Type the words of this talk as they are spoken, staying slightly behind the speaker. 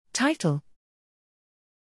Title: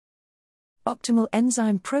 Optimal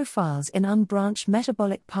enzyme profiles in unbranched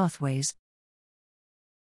metabolic pathways.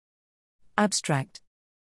 Abstract: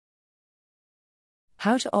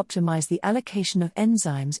 How to optimize the allocation of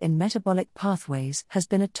enzymes in metabolic pathways has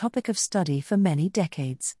been a topic of study for many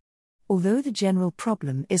decades. Although the general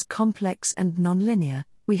problem is complex and nonlinear,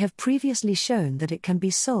 we have previously shown that it can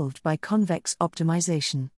be solved by convex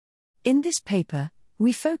optimization. In this paper,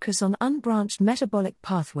 we focus on unbranched metabolic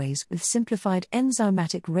pathways with simplified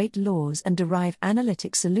enzymatic rate laws and derive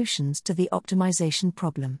analytic solutions to the optimization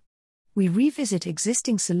problem. We revisit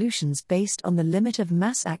existing solutions based on the limit of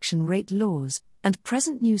mass action rate laws, and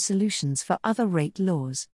present new solutions for other rate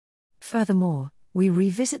laws. Furthermore, we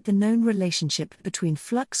revisit the known relationship between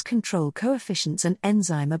flux control coefficients and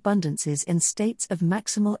enzyme abundances in states of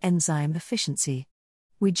maximal enzyme efficiency.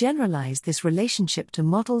 We generalize this relationship to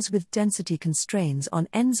models with density constraints on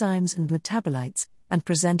enzymes and metabolites, and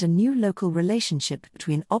present a new local relationship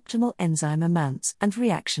between optimal enzyme amounts and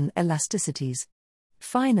reaction elasticities.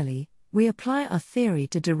 Finally, we apply our theory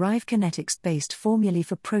to derive kinetics-based formulae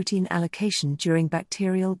for protein allocation during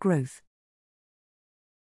bacterial growth.